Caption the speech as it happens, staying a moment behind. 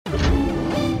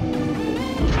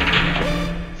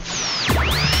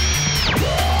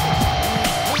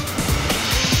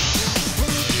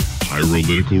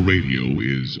PYROLITICAL Radio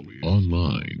is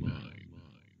online.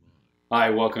 Hi,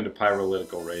 welcome to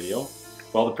PYROLITICAL Radio.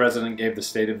 Well, the President gave the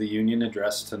State of the Union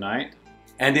address tonight.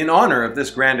 And in honor of this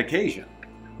grand occasion,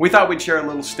 we thought we'd share a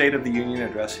little State of the Union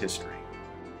address history.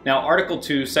 Now, Article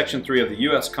 2, Section 3 of the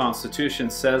U.S. Constitution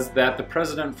says that the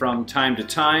President from time to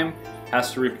time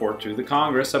has to report to the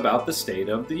Congress about the State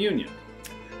of the Union.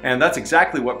 And that's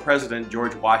exactly what President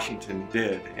George Washington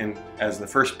did. And as the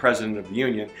first President of the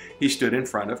Union, he stood in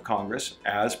front of Congress,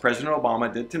 as President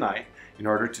Obama did tonight, in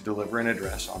order to deliver an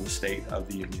address on the State of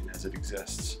the Union as it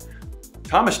exists.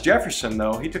 Thomas Jefferson,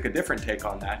 though, he took a different take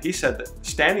on that. He said that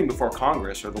standing before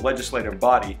Congress, or the legislative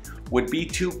body, would be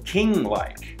too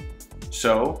king-like.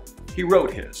 So he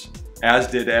wrote his, as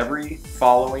did every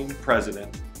following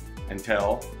president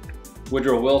until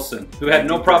Woodrow Wilson, who had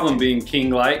no problem being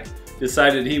king-like,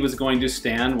 decided he was going to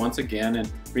stand once again and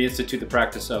reinstitute the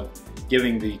practice of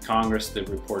giving the Congress the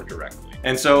report directly.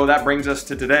 And so that brings us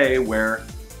to today, where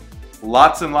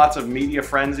lots and lots of media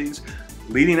frenzies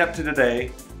leading up to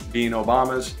today being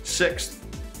Obama's 6th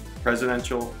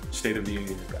presidential State of the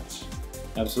Union address.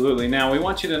 Absolutely. Now, we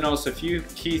want you to notice a few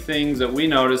key things that we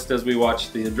noticed as we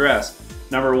watched the address.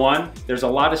 Number one, there's a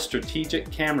lot of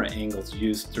strategic camera angles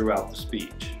used throughout the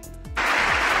speech.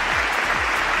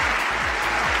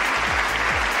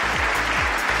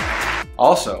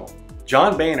 Also,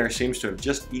 John Boehner seems to have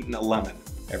just eaten a lemon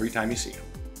every time you see him.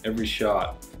 Every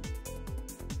shot.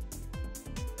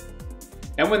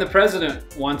 And when the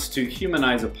President wants to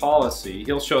humanize a policy,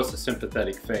 he'll show us a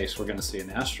sympathetic face. We're going to see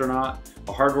an astronaut,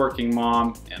 a hardworking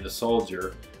mom, and a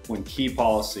soldier when key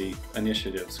policy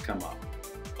initiatives come up.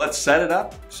 Let's set it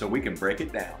up so we can break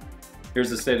it down. Here's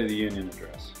the State of the Union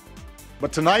address.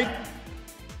 But tonight,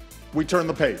 we turn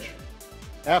the page.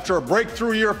 After a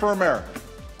breakthrough year for America,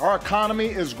 our economy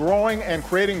is growing and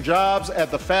creating jobs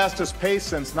at the fastest pace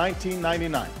since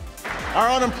 1999. Our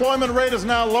unemployment rate is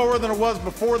now lower than it was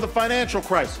before the financial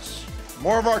crisis.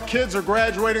 More of our kids are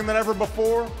graduating than ever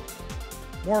before.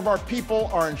 More of our people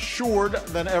are insured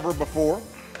than ever before.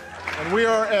 And we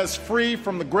are as free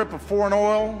from the grip of foreign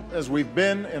oil as we've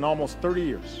been in almost 30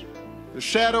 years. The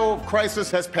shadow of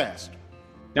crisis has passed.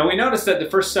 Now, we noticed that the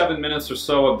first 7 minutes or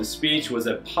so of the speech was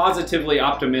a positively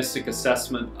optimistic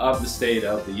assessment of the State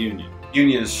of the Union. The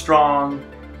Union is strong,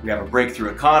 we have a breakthrough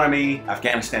economy,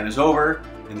 Afghanistan is over,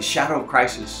 and the shadow of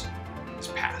crisis is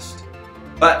past.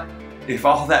 But if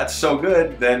all that's so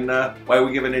good, then why are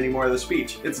we giving any more of the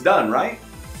speech? It's done, right?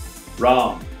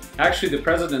 Wrong. Actually, the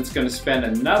President's going to spend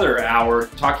another hour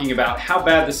talking about how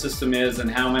bad the system is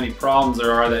and how many problems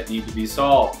there are that need to be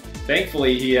solved.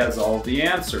 Thankfully, he has all the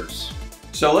answers.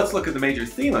 So let's look at the major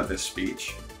theme of this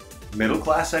speech,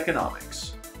 middle-class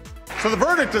economics. So the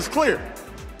verdict is clear.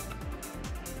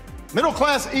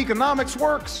 Middle-class economics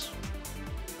works.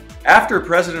 After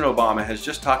President Obama has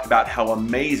just talked about how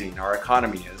amazing our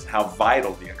economy is, how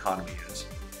vital the economy is,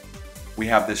 we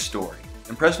have this story.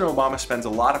 And President Obama spends a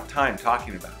lot of time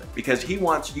talking about it because he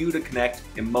wants you to connect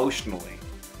emotionally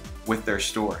with their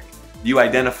story. You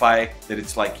identify that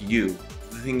it's like you,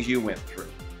 the things you went through.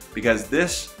 Because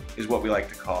this is what we like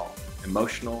to call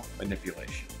emotional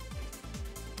manipulation.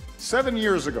 7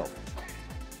 years ago,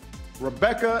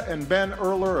 Rebecca and Ben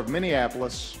Erler of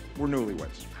Minneapolis were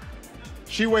newlyweds.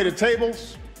 She waited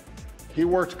tables, he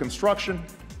worked construction.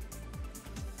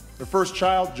 Their first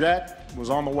child, Jack, was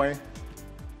on the way.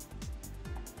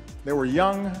 They were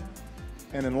young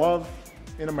and in love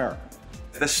in America.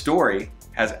 This story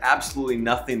has absolutely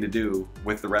nothing to do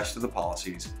with the rest of the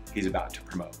policies he's about to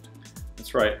promote.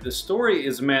 That's right. The story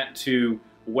is meant to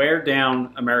wear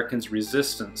down Americans'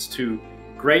 resistance to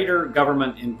greater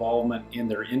government involvement in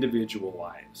their individual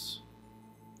lives.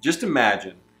 Just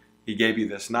imagine he gave you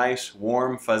this nice,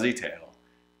 warm, fuzzy tale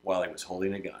while he was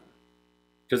holding a gun.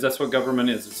 Because that's what government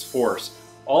is, it's force.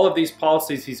 All of these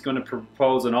policies he's going to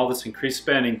propose and all this increased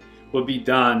spending will be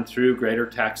done through greater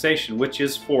taxation, which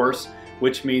is force,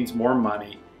 which means more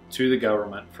money to the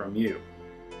government from you.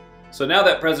 So now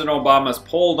that President Obama's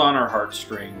pulled on our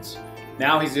heartstrings,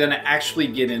 now he's going to actually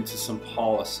get into some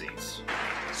policies.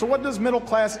 So what does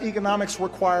middle-class economics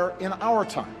require in our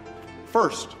time?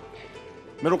 First,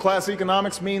 middle-class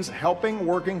economics means helping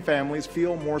working families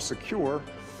feel more secure.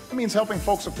 It means helping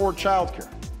folks afford childcare,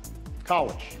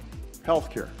 college,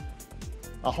 healthcare,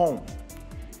 a home,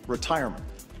 retirement.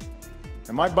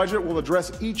 And my budget will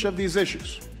address each of these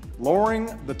issues, lowering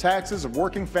the taxes of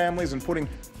working families and putting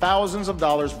thousands of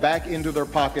dollars back into their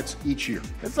pockets each year.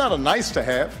 It's not a nice to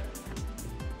have,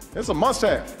 it's a must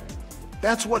have.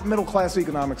 That's what middle-class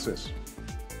economics is.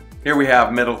 Here we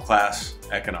have middle-class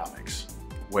economics,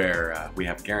 where we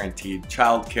have guaranteed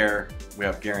child care, we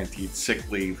have guaranteed sick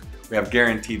leave, We have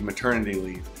guaranteed maternity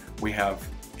leave. We have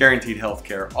guaranteed health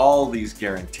care, all these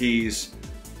guarantees,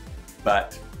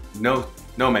 but no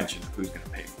mention of who's going to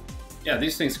pay for it. Yeah,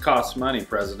 these things cost money,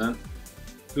 President.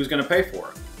 Who's going to pay for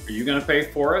it? Are you going to pay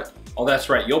for it? Oh, that's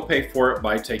right. You'll pay for it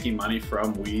by taking money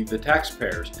from we, the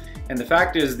taxpayers. And the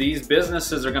fact is, these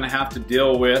businesses are going to have to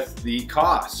deal with the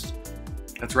cost.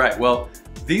 That's right. Well,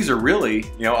 these are really,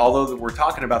 although we're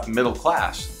talking about the middle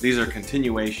class, these are a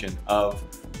continuation of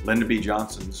Lyndon B.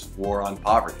 Johnson's war on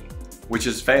poverty, which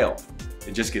has failed.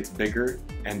 It just gets bigger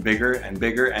and bigger and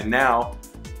bigger, and now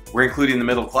we're including the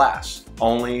middle class,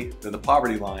 only that the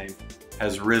poverty line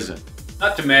has risen.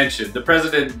 Not to mention, the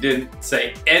president didn't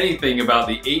say anything about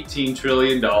the $18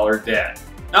 trillion debt.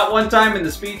 Not one time in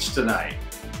the speech tonight.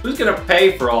 Who's going to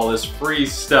pay for all this free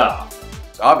stuff?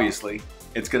 So obviously,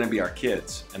 it's going to be our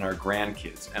kids and our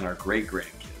grandkids and our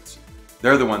great-grandkids.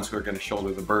 They're the ones who are going to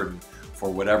shoulder the burden for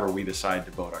whatever we decide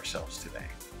to vote ourselves today.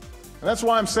 And that's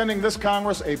why I'm sending this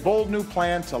Congress a bold new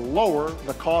plan to lower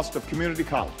the cost of community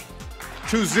college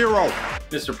to zero.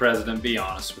 Mr. President, be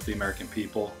honest with the American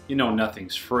people. You know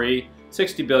nothing's free.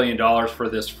 $60 billion for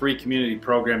this free community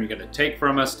program you're going to take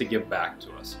from us to give back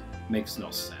to us. Makes no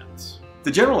sense.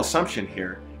 The general assumption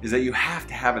here is that you have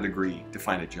to have a degree to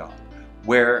find a job,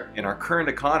 where in our current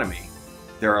economy,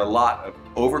 there are a lot of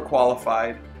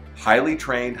overqualified, highly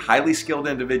trained, highly skilled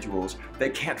individuals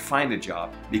that can't find a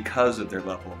job because of their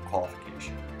level of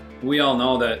qualification. We all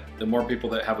know that the more people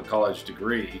that have a college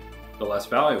degree, the less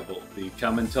valuable it will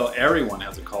become until everyone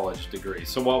has a college degree.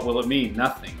 So what will it mean?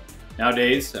 Nothing.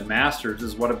 Nowadays, a master's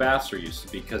is what a bachelor used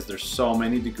to be because there's so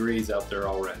many degrees out there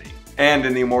already. And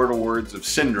in the immortal words of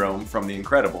Syndrome from The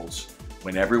Incredibles,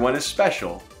 when everyone is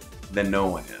special, then no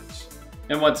one is.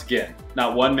 And once again,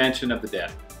 not one mention of the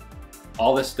debt.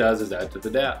 All this does is add to the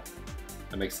debt.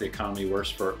 It makes the economy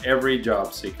worse for every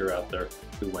job seeker out there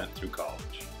who went through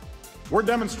college. We're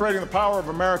demonstrating the power of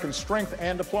American strength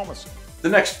and diplomacy. The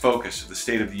next focus of the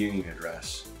State of the Union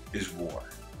address is war.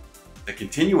 The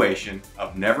continuation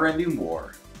of never-ending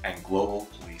war and global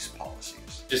police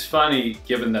policies. It's funny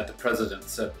given that the president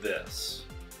said this.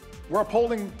 We're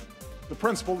upholding the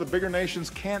principle that bigger nations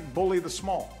can't bully the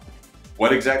small.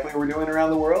 What exactly are we doing around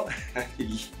the world?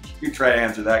 You try to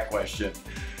answer that question.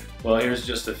 Well, here's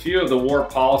just a few of the war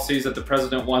policies that the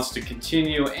president wants to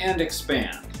continue and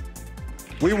expand.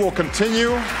 We will continue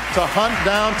to hunt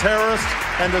down terrorists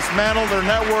and dismantle their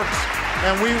networks,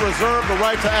 and we reserve the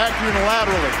right to act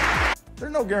unilaterally. There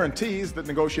are no guarantees that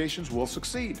negotiations will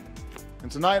succeed.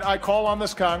 And tonight I call on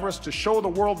this Congress to show the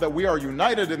world that we are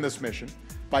united in this mission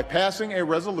by passing a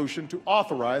resolution to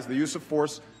authorize the use of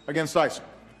force against ISIL.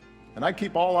 And I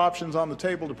keep all options on the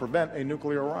table to prevent a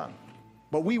nuclear Iran.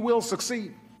 But we will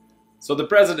succeed. So the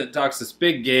president talks this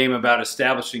big game about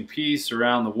establishing peace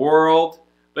around the world,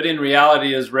 but in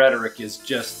reality his rhetoric is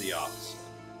just the opposite.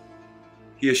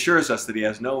 He assures us that he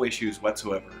has no issues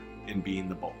whatsoever in being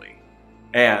the bully.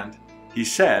 And he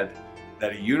said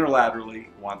that he unilaterally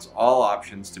wants all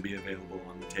options to be available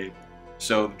on the table.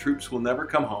 So the troops will never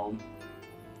come home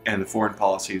and the foreign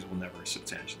policies will never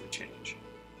substantially change.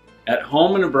 At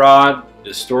home and abroad,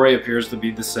 the story appears to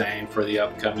be the same for the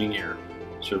upcoming year.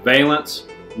 Surveillance,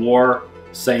 war,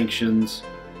 sanctions,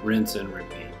 rinse and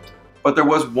repeat. But there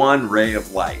was one ray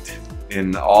of light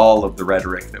in all of the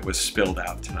rhetoric that was spilled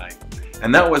out tonight.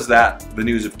 And that was the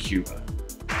news of Cuba.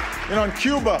 In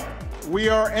Cuba, we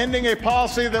are ending a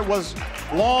policy that was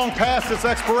long past its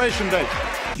expiration date.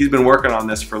 He's been working on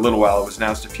this for a little while. It was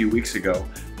announced a few weeks ago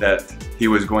that he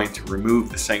was going to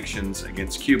remove the sanctions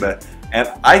against Cuba. And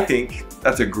I think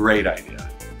that's a great idea.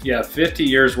 Yeah, 50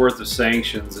 years worth of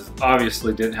sanctions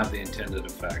obviously didn't have the intended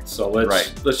effect. So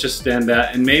let's just end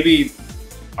that. And maybe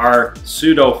our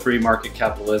pseudo-free market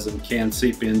capitalism can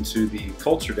seep into the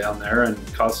culture down there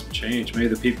and cause some change. Maybe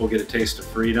the people get a taste of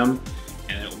freedom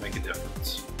and it will make a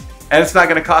difference. And it's not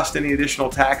going to cost any additional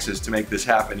taxes to make this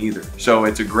happen either. So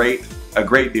it's a great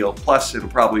deal. Plus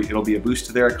it'll be a boost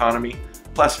to their economy.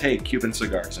 Plus, hey, Cuban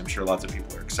cigars. I'm sure lots of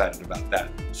people are excited about that.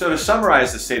 So to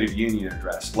summarize the State of the Union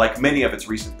address, like many of its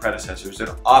recent predecessors, it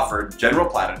offered general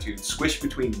platitudes squished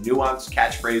between nuanced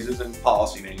catchphrases and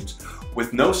policy names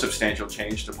with no substantial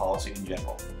change to policy in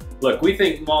general. Look, we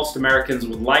think most Americans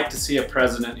would like to see a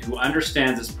president who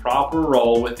understands his proper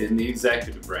role within the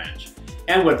executive branch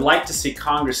and would like to see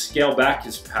Congress scale back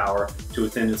his power to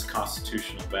within its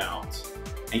constitutional bounds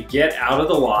and get out of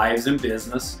the lives and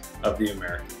business of the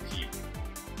American people.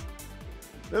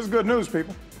 This is good news,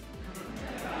 people.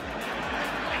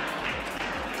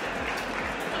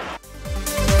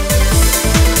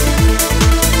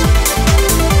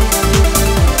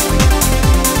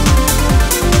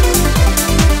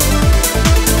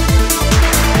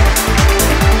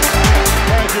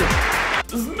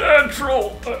 is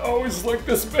natural. I always like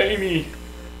this baby.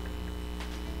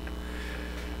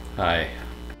 Hi.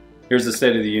 Here's the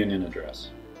State of the Union address.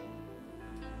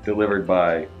 Delivered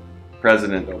by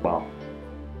President Obama.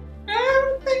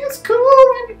 Everything is cool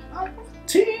when I'm on the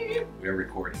team. We're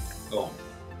recording. Oh.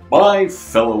 My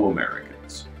fellow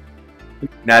Americans.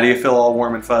 Now do you feel all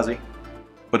warm and fuzzy?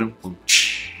 Ba-dum-bum.